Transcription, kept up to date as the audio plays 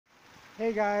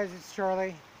Hey guys, it's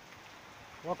Charlie.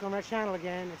 Welcome to my channel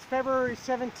again. It's February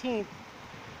 17th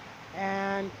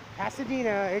and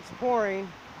Pasadena, it's pouring.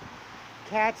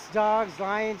 Cats, dogs,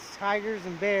 lions, tigers,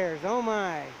 and bears. Oh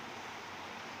my.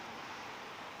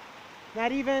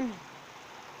 Not even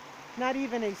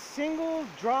a single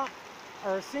drop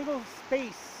or a single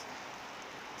space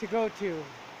to go to.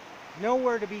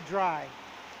 Nowhere to be dry.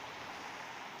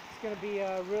 It's going to be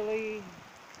a really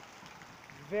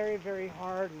very, very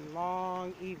hard and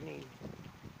long evening.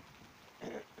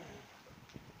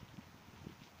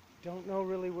 Don't know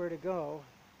really where to go.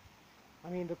 I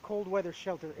mean, the cold weather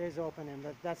shelter is open, and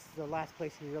that's the last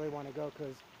place you really want to go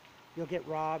because you'll get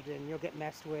robbed and you'll get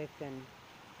messed with, and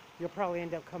you'll probably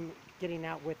end up getting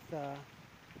out with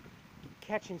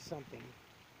catching something.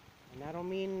 And I don't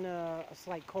mean a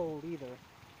slight cold either.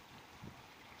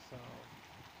 So,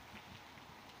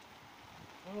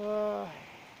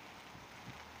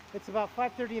 it's about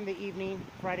 5:30 in the evening,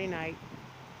 Friday night.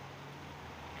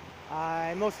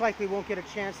 I most likely won't get a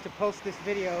chance to post this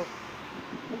video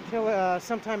until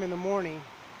sometime in the morning.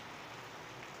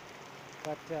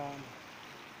 But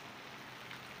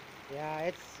yeah,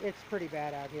 it's pretty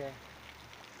bad out here.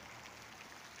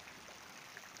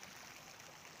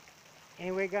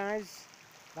 Anyway, guys,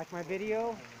 like my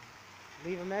video,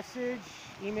 leave a message,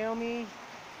 email me,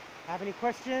 have any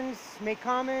questions, make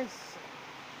comments.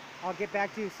 I'll get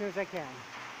back to you as soon as I can.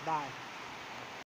 Bye.